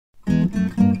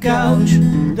couch,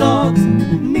 dogs,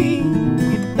 me,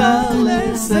 guitar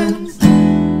lessons.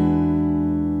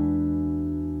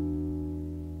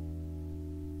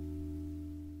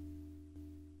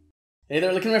 Hey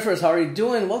there, LickNRiffers, how are you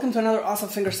doing? Welcome to another awesome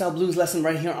fingerstyle blues lesson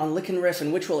right here on LickNRiff,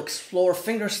 in which we'll explore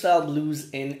fingerstyle blues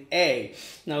in A.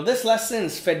 Now, this lesson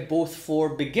is fit both for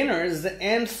beginners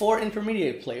and for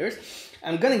intermediate players.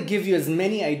 I'm going to give you as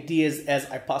many ideas as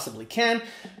I possibly can.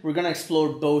 We're going to explore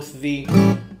both the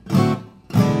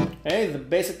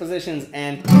basic positions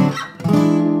and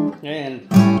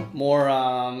more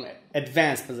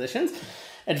advanced positions.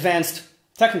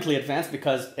 Technically advanced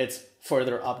because it's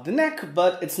further up the neck,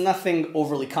 but it's nothing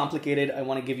overly complicated. I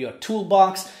want to give you a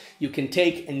toolbox you can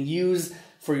take and use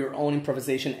for your own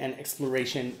improvisation and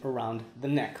exploration around the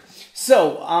neck.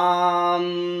 So,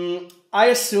 I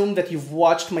assume that you've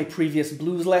watched my previous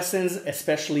blues lessons,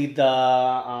 especially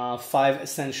the 5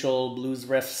 essential blues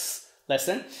riffs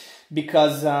lesson,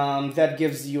 because that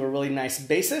gives you a really nice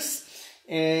basis.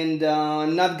 And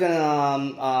I'm not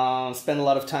gonna spend a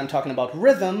lot of time talking about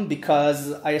rhythm,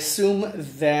 because I assume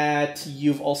that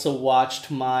you've also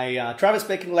watched my Travis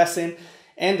picking lesson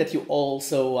and that you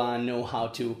also know how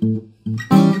to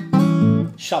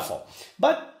shuffle.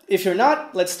 But if you're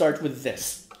not, let's start with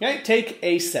this. Okay, take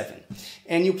A7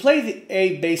 and you play the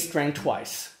A bass string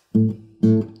twice.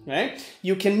 Okay,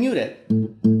 you can mute it.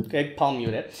 Okay, palm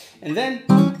mute it, and then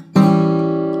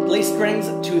play strings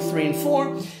 2, 3, and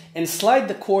 4. And slide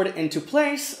the chord into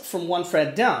place from 1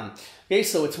 fret down. Okay,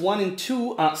 so it's 1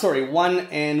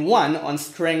 and 1 on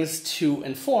strings 2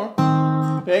 and 4.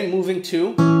 Okay, moving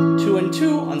to 2 and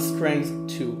 2 on strings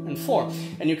 2 and 4.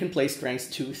 And you can play strings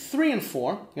 2, 3, and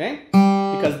 4, okay?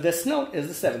 Because this note is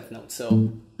the 7th note,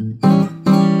 so.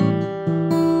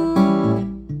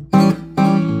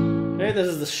 Okay, this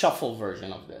is the shuffle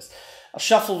version of this. A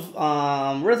shuffle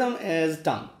rhythm is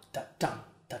dum, da, dum,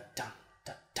 da, dum,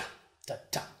 da, dum, da,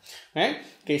 dum. Okay, in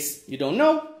case you don't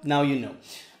know, now you know.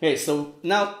 Okay, so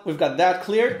now we've got that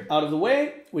clear out of the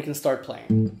way, we can start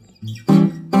playing.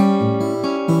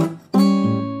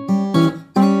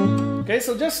 Okay,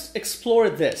 so just explore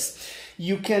this.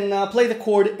 You can play the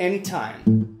chord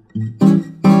anytime.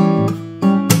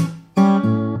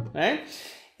 Okay,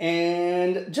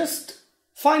 and just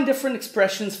find different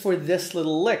expressions for this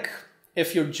little lick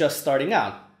if you're just starting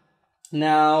out.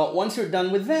 Now, once you're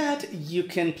done with that, you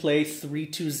can play 3,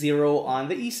 2, 0 on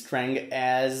the E string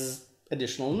as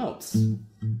additional notes.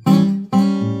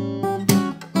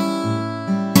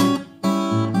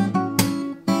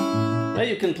 Now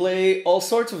you can play all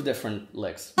sorts of different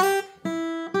licks.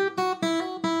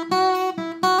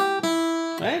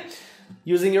 Right?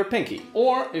 Using your pinky.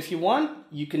 Or, if you want,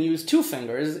 you can use 2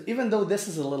 fingers, even though this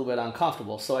is a little bit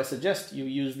uncomfortable. So I suggest you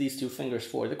use these 2 fingers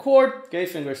for the chord, okay,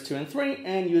 fingers 2 and 3,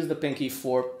 and use the pinky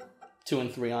for 2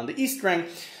 and 3 on the E string.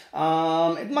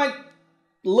 It might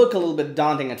look a little bit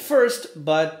daunting at first,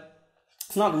 but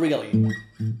it's not really.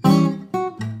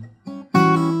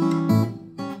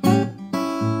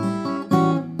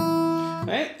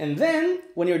 Okay? And then,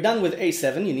 when you're done with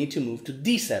A7, you need to move to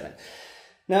D7.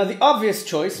 Now, the obvious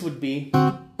choice would be,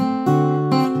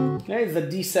 okay, the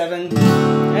D7,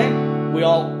 okay, we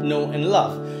all know and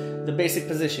love, the basic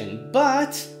position.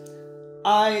 But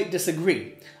I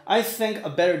disagree. I think a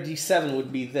better D7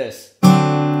 would be this,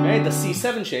 okay, the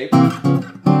C7 shape,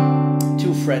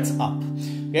 2 frets up,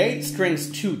 okay, strings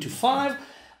 2 to 5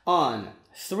 on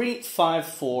 3, 5,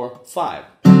 4, 5.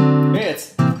 Okay,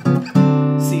 it's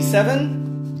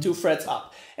C7, 2 frets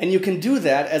up. And you can do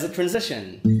that as a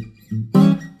transition.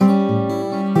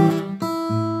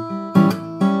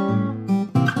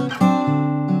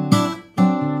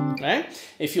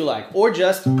 If you like, or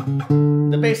just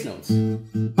the bass notes.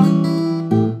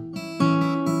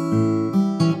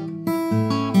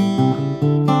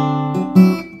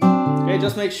 Okay,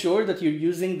 just make sure that you're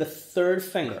using the 3rd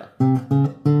finger,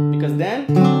 because then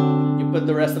you put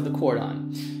the rest of the chord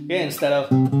on. Okay, instead of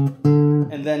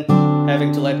and then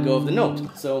having to let go of the note.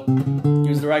 So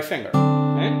use the right finger.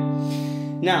 Okay.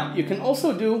 Now you can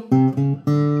also do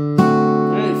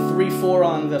 3, 4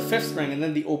 on the 5th string, and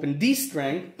then the open D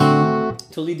string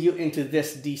to lead you into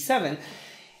this D7.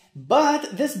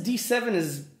 But this D7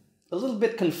 is a little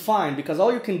bit confined, because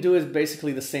all you can do is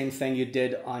basically the same thing you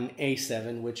did on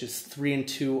A7, which is 3 and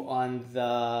 2 on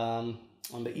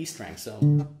the E string. So,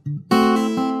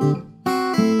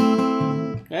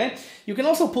 okay, you can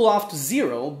also pull off to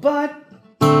 0, but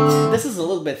this is a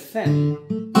little bit thin.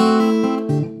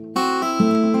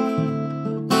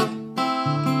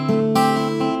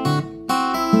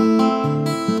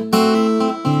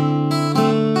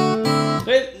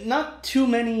 Not too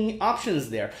many options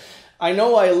there. I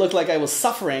know I looked like I was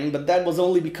suffering, but that was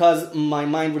only because my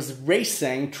mind was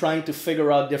racing, trying to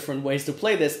figure out different ways to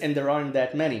play this, and there aren't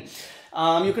that many.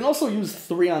 You can also use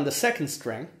 3 on the second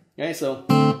string, okay, so,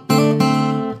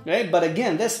 okay, but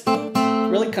again, this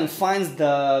really confines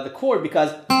the chord,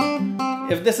 because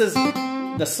if this is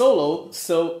the solo,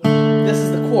 so this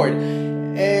is the chord,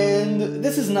 and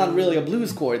this is not really a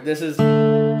blues chord, this is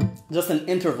just an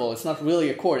interval, it's not really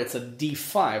a chord, it's a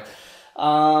D5.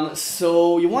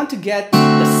 So you want to get the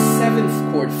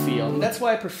 7th chord feel, and that's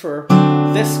why I prefer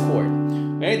this chord,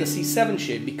 okay, the C7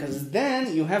 shape, because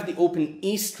then you have the open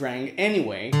E string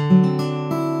anyway,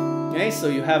 okay, so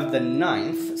you have the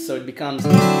 9th, so it becomes a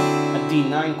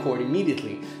D9 chord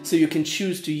immediately, so you can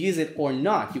choose to use it or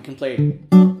not. You can play,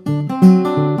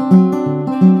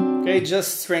 okay,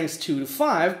 just strings 2 to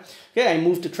 5, okay, I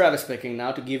moved to Travis picking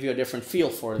now to give you a different feel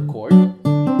for the chord.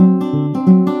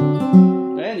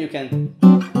 And you can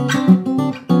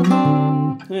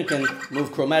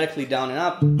move chromatically down and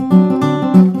up.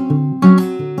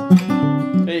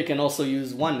 Okay, you can also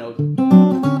use one note.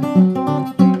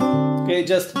 Okay,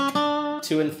 just 2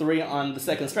 and 3 on the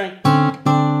second string.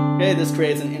 Okay, this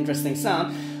creates an interesting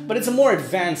sound, but it's a more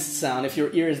advanced sound. If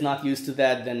your ear is not used to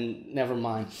that, then never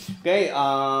mind. Okay,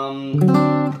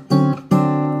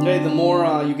 okay, the more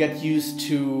you get used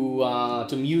to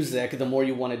music, the more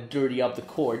you want to dirty up the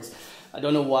chords. I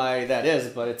don't know why that is,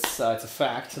 but it's a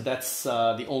fact. That's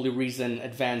the only reason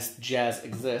advanced jazz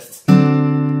exists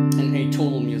and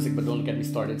atonal music, but don't get me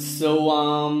started. So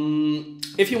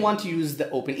if you want to use the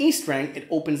open E string, it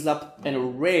opens up an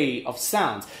array of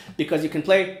sounds, because you can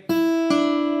play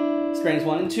strings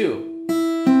 1 and 2,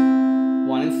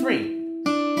 1 and 3,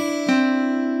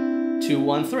 2,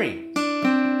 1, 3.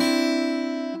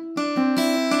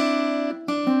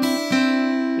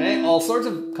 All sorts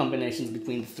of combinations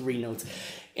between the 3 notes.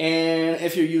 And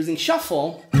if you're using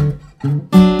shuffle,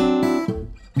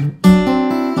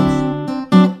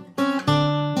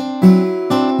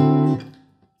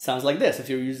 sounds like this if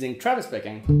you're using Travis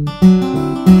picking.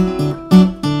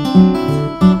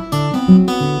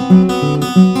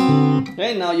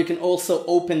 Okay, now you can also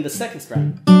open the second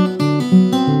string.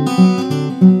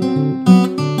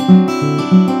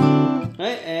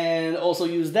 Okay, and also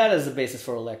use that as the basis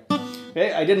for a lick.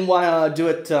 Okay, I didn't want to do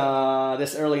it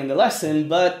this early in the lesson,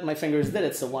 but my fingers did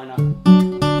it, so why not?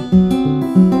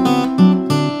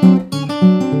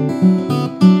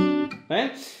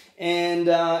 Okay, and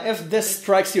if this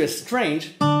strikes you as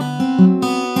strange,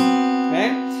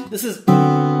 okay, this is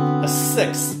a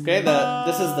 6. Okay,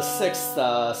 this is the 6th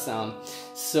sound,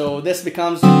 so this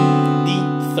becomes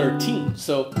D13.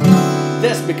 So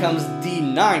this becomes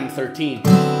D9 13.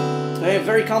 Okay,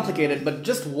 very complicated, but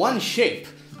just one shape.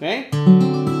 Okay?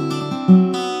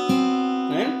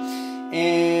 Okay?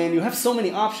 And you have so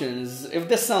many options. If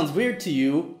this sounds weird to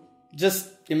you, just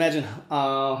imagine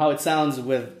how it sounds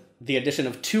with the addition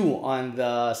of 2 on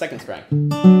the second string.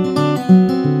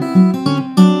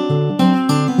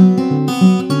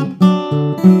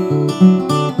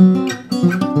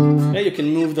 Okay, you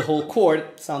can move the whole chord,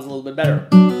 it sounds a little bit better.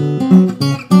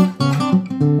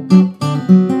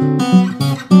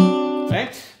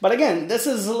 But again, this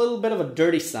is a little bit of a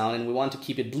dirty sound, and we want to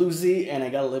keep it bluesy, and I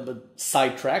got a little bit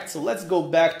sidetracked, so let's go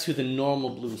back to the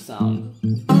normal blues sound.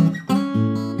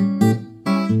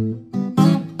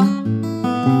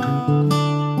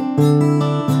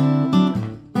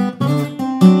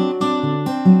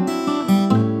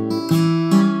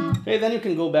 Okay, then you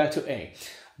can go back to A.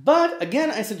 But again,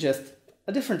 I suggest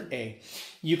a different A.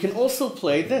 You can also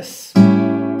play this.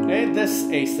 Okay, this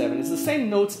A7. It's the same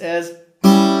notes as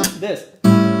this.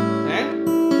 Okay?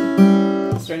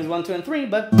 Strings 1, 2, and 3,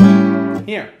 but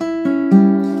here.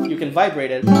 You can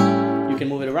vibrate it, you can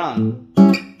move it around.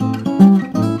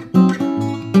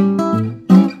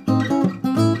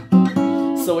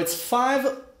 So it's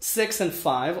 5, 6, and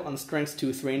 5 on strings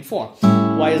 2, 3, and 4.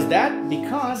 Why is that?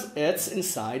 Because it's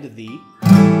inside the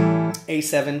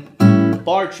A7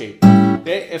 bar shape.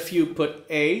 Okay, if you put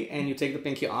A and you take the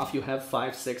pinky off, you have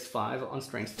 5, 6, 5 on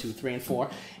strings 2, 3, and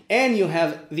 4. And you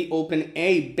have the open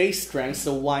A bass string,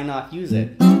 so why not use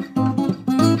it?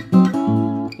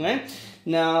 Okay?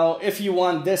 Now, if you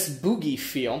want this boogie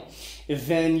feel,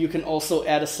 then you can also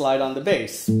add a slide on the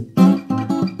bass.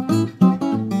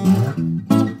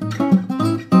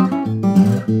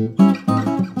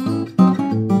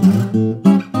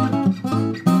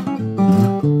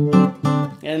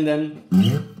 And then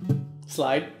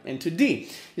slide into D.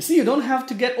 You see, you don't have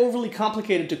to get overly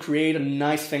complicated to create a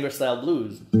nice fingerstyle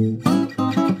blues.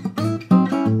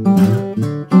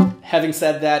 Having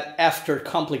said that, after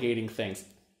complicating things,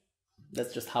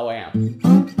 that's just how I am.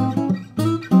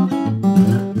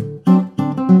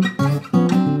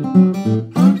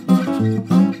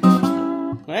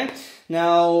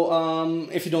 Now,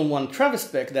 if you don't want Travis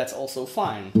pick, that's also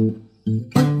fine.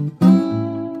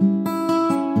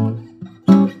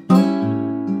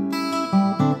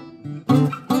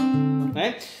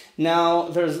 Okay. Now,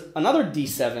 there's another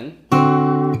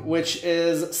D7, which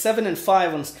is 7 and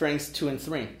 5 on strings 2 and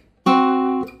 3.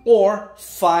 Or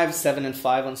 5, 7, and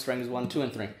 5 on strings 1, 2,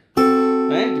 and 3.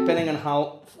 Okay? Depending on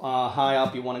how high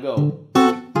up you want to go.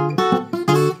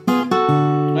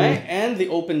 Okay? And the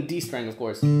open D string, of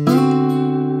course.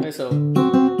 Okay, so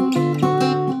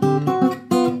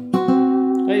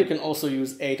you can also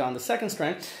use 8 on the second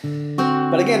string.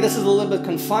 But again, this is a little bit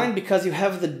confined because you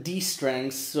have the D string,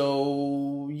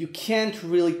 so you can't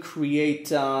really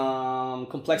create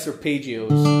complex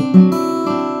arpeggios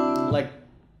like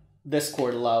this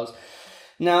chord allows.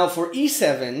 Now for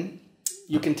E7,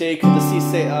 you can take the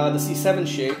C7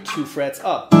 shape 2 frets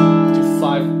up to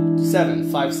 5, 7,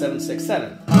 5, 7, 6,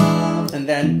 7, and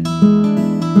then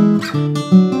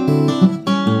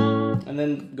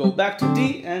go back to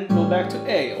D and go back to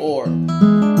A, or and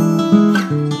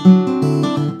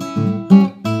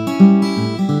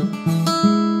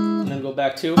then go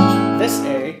back to this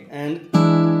A and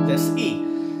this E.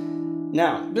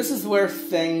 Now, this is where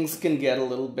things can get a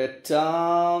little bit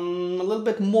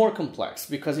more complex,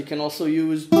 because you can also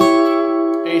use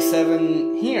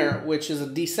A7 here, which is a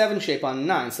D7 shape on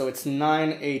 9, so it's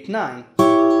 9, 8, 9.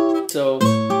 So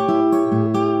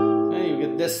you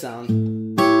get this sound.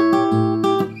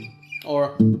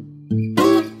 Or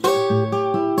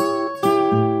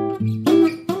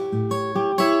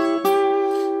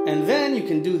and then you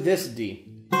can do this D.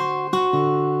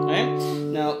 Okay?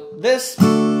 Now this,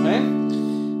 okay,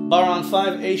 bar on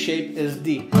 5, A shape is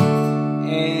D.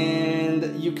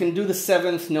 And you can do the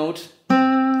 7th note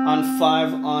on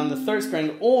 5 on the 3rd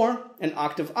string, or an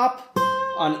octave up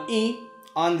on E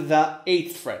on the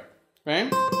 8th fret,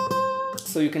 right?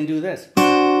 So you can do this.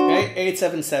 Okay, 8,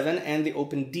 7, 7, and the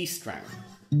open D string.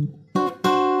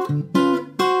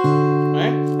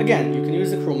 Right? Again, you can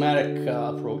use the chromatic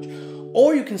approach,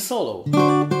 or you can solo.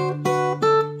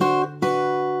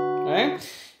 Right?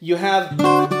 You have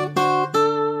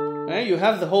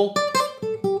the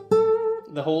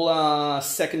whole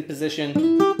second position,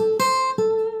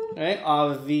 right,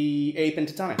 of the A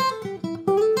pentatonic.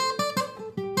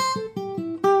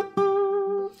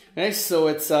 Okay, so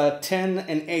it's 10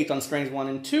 and 8 on strings 1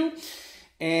 and 2,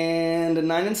 and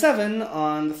 9 and 7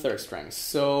 on the 3rd string.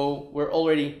 So we're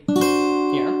already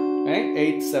here, okay?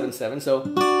 8, 7, 7. So,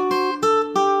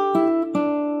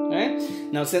 okay.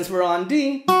 Now since we're on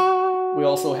D, we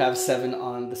also have 7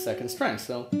 on the 2nd string.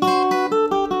 So,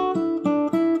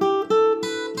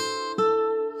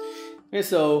 okay,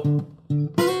 so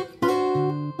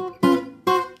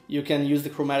you can use the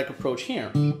chromatic approach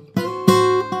here.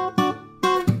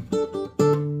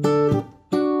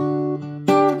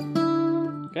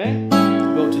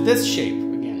 This shape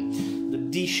again, the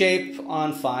D shape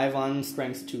on 5 on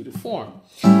strings 2 to 4.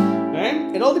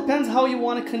 Right? It all depends how you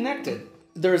want to connect it.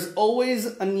 There's always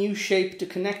a new shape to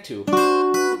connect to.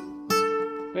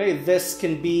 Okay, this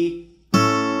can be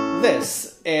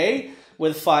this A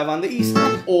with 5 on the E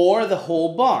string, or the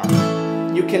whole bar.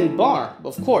 You can bar,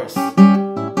 of course.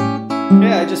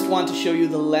 Yeah, I just want to show you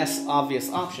the less obvious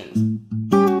options.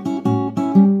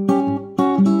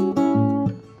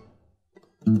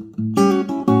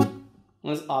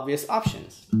 Obvious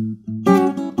options.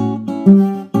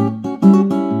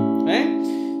 Okay?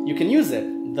 You can use it,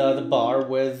 the bar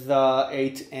with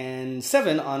 8 and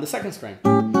 7 on the 2nd string.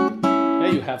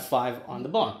 Okay, you have 5 on the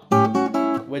bar,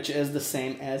 which is the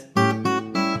same as,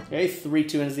 okay, 3,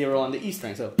 2, and 0 on the E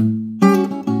string. So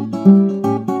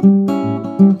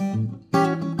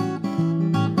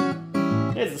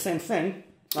it's the same thing,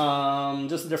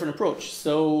 just a different approach.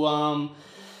 So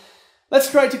let's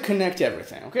try to connect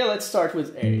everything. Okay, let's start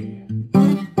with A.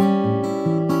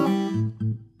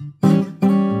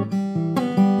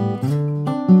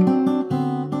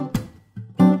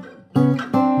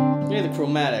 Okay, the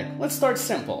chromatic. Let's start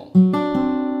simple.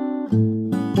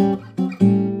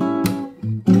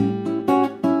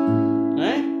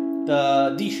 Okay,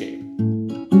 the D shape.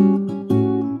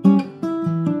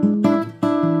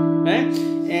 Okay,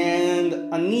 and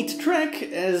a neat trick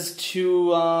is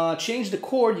to change the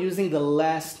chord using the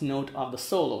last note of the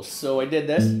solo. So I did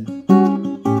this,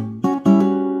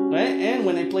 right? And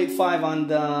when I played 5 on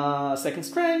the 2nd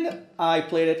string, I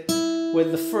played it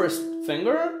with the 1st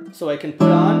finger, so I can put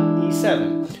on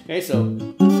E7. Okay, so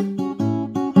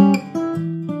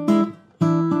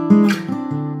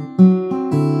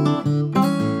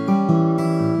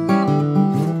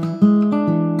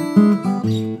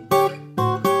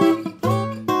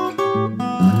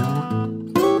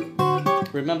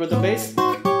remember the bass?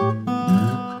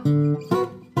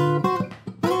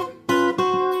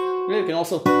 You can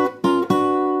also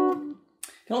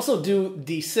do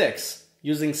D6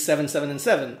 using 7, 7, and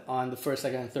 7 on the first,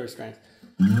 second, and third strings.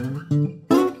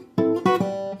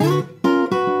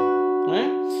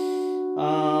 Right?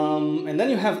 And then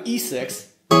you have E6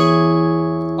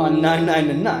 on 9, 9,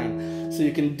 and 9. So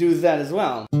you can do that as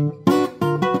well.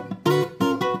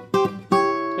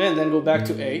 Okay, and then go back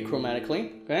to A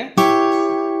chromatically. Okay?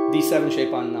 D7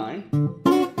 shape on 9.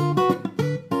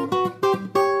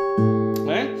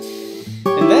 Okay?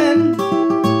 And then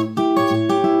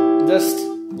just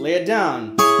lay it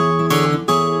down.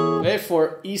 Okay,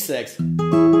 for E6.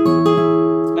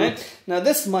 Okay? Now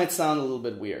this might sound a little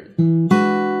bit weird.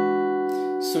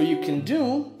 So you can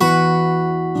do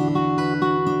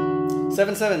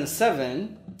 7, 7,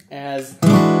 7 as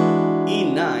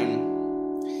E9.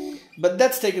 But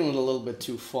that's taking it a little bit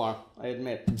too far, I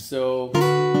admit. So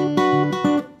and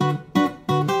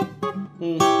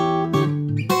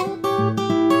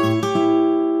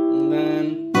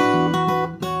then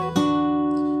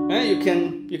you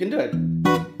can do it.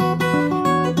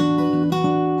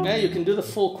 Yeah, you can do the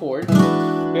full chord.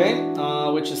 Okay,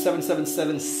 which is 7, 7,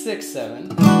 7, 6,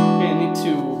 7. Okay, you need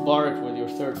to bar it with your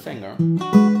third finger.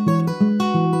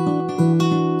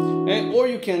 Okay, or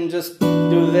you can just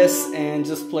do this and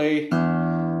just play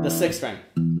the 6th string.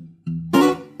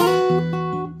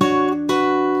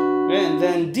 Okay, and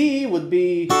then D would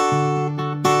be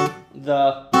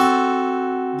the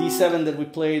D7 that we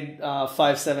played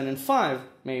 5, 7, and 5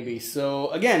 maybe. So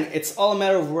again, it's all a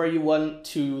matter of where you want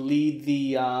to lead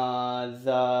the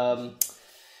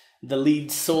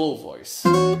lead solo voice.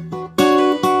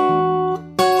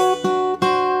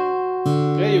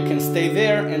 Okay, you can stay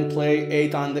there and play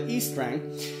 8 on the E string,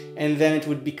 and then it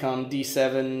would become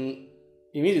D7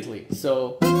 immediately.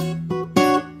 So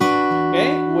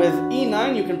okay, with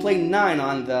E9 you can play 9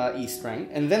 on the E string,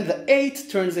 and then the 8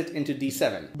 turns it into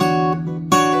D7.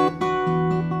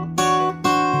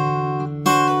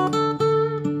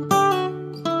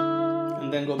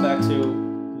 And then go back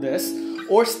to this,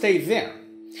 or stay there.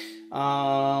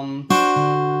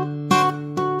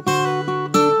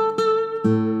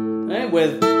 Okay,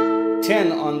 with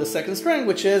 10 on the 2nd string,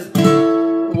 which is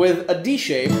with a D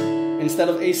shape. Instead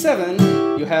of A7,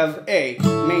 you have A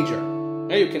major.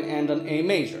 Okay, you can end on A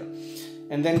major.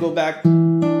 And then go back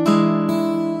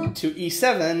to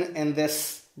E7, and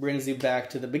this brings you back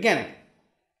to the beginning.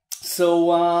 So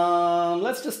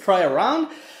let's just try around.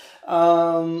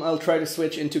 I'll try to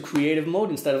switch into creative mode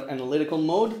instead of analytical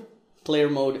mode.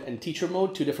 Player mode and teacher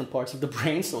mode, 2 different parts of the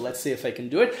brain, so let's see if I can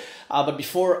do it. But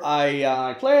before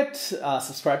I play it,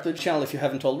 subscribe to the channel if you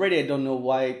haven't already. I don't know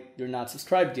why you're not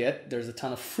subscribed yet. There's a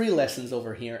ton of free lessons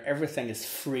over here. Everything is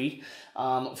free.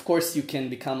 Of course, you can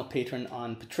become a patron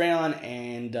on Patreon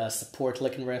and support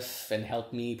LickNRiff and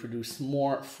help me produce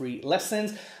more free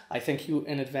lessons. I thank you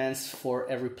in advance for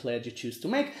every pledge you choose to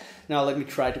make. Now let me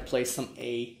try to play some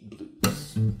A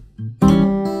blues.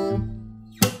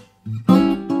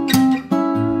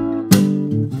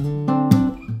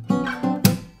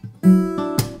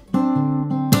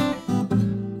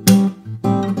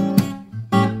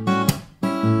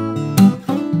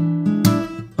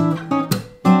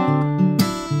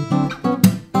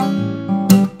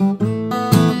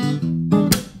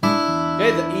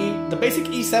 The basic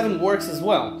E7 works as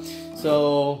well.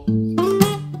 So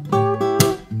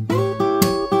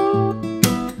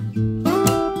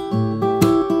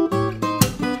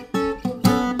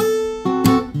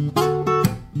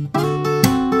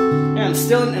yeah, I'm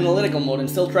still in analytical mode. I'm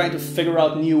still trying to figure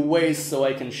out new ways so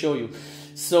I can show you.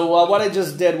 So what I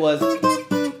just did was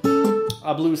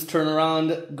a blues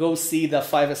turnaround. Go see the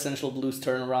 5 essential blues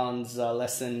turnarounds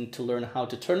lesson to learn how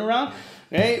to turn around.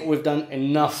 Okay, we've done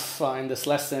enough in this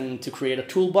lesson to create a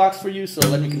toolbox for you, so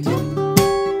let me continue.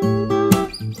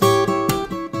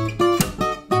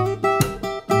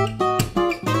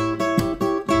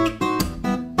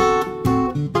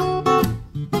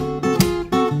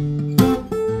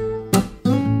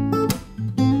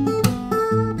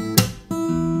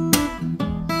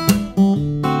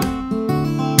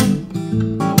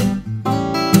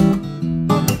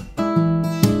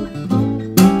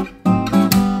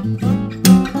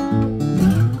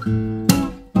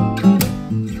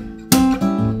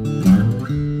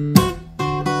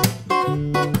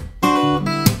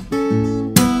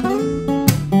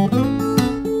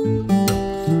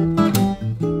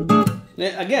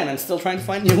 Again, I'm still trying to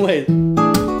find new ways.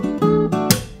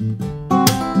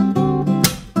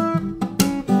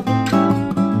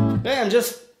 Okay, I'm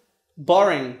just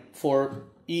barring for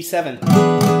E7.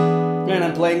 And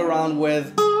I'm playing around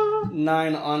with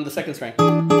 9 on the second string.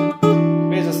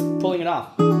 Okay, just pulling it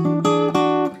off.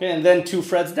 Okay, and then 2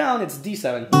 frets down, it's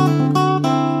D7.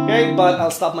 Okay, but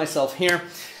I'll stop myself here.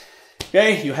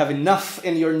 Okay, you have enough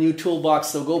in your new toolbox,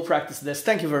 so go practice this.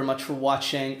 Thank you very much for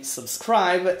watching.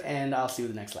 Subscribe, and I'll see you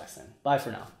the next lesson. Bye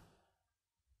for now.